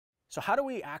So how do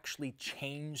we actually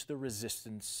change the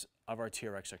resistance of our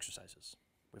TRX exercises?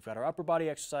 We've got our upper body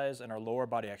exercise and our lower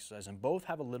body exercise, and both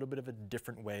have a little bit of a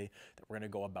different way that we're going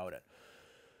to go about it.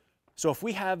 So if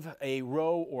we have a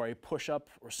row or a push-up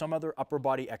or some other upper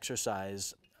body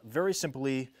exercise, very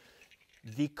simply,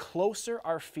 the closer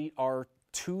our feet are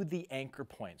to the anchor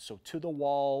point, so to the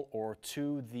wall or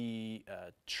to the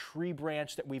tree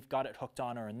branch that we've got it hooked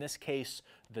on, or in this case,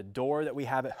 the door that we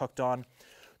have it hooked on,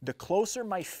 the closer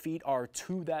my feet are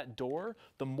to that door,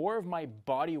 the more of my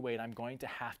body weight I'm going to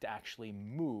have to actually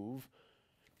move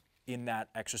in that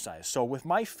exercise. So with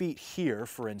my feet here,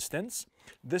 for instance,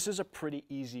 this is a pretty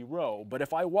easy row. But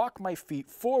if I walk my feet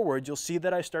forward, you'll see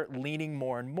that I start leaning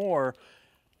more and more,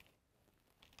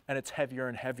 and it's heavier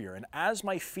and heavier. And as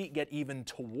my feet get even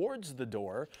towards the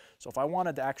door, so if I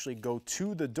wanted to actually go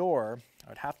to the door, I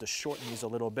would have to shorten these a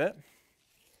little bit.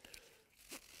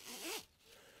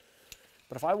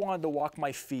 But if I wanted to walk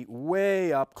my feet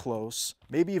way up close,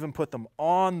 maybe even put them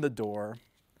on the door,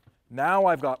 now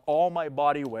I've got all my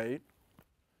body weight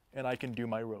and I can do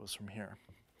my rows from here.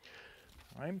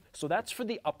 All right? So that's for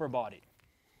the upper body.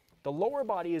 The lower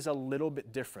body is a little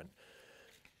bit different.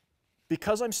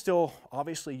 Because I'm still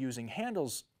obviously using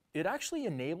handles, it actually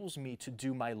enables me to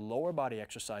do my lower body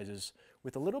exercises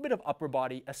with a little bit of upper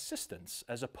body assistance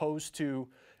as opposed to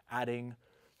adding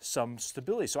some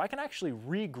stability. So I can actually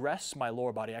regress my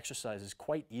lower body exercises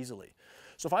quite easily.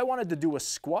 So if I wanted to do a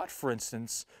squat, for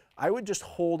instance, I would just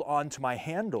hold on to my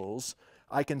handles.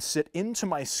 I can sit into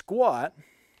my squat,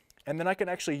 and then I can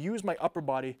actually use my upper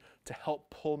body to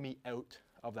help pull me out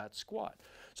of that squat.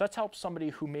 So that's helped somebody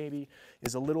who maybe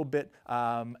is a little bit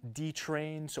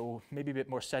detrained, so maybe a bit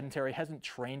more sedentary, hasn't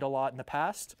trained a lot in the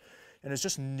past, and is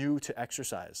just new to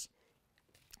exercise.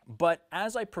 But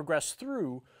as I progress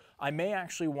through, I may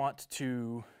actually want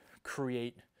to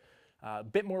create a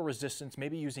bit more resistance,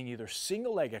 maybe using either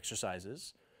single leg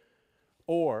exercises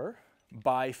or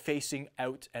by facing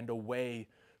out and away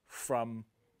from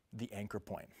the anchor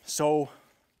point. So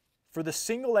for the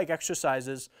single leg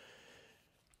exercises,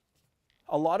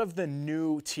 a lot of the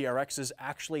new TRXs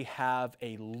actually have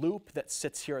a loop that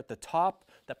sits here at the top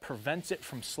that prevents it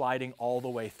from sliding all the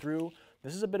way through.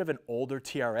 This is a bit of an older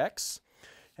TRX.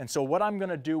 And so what I'm going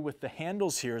to do with the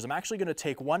handles here is I'm actually going to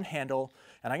take one handle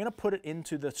and I'm going to put it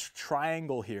into this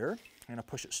triangle here. I'm going to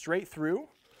push it straight through,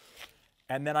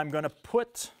 and then I'm going to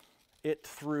put it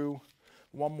through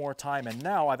one more time. And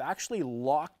now I've actually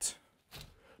locked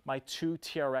my two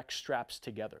TRX straps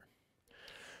together.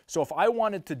 So if I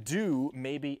wanted to do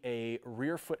maybe a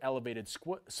rear foot elevated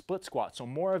split squat, so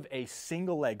more of a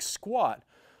single leg squat,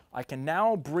 I can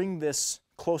now bring this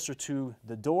closer to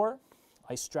the door.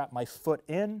 I strap my foot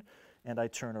in and I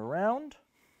turn around.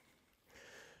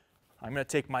 I'm going to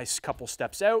take my couple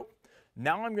steps out.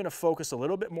 Now I'm going to focus a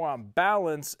little bit more on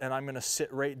balance, and I'm going to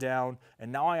sit right down,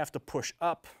 and now I have to push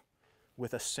up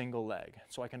with a single leg.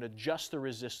 So I can adjust the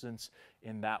resistance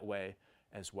in that way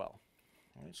as well.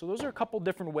 All right, so those are a couple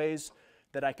different ways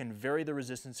that I can vary the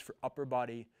resistance for upper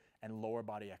body and lower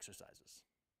body exercises.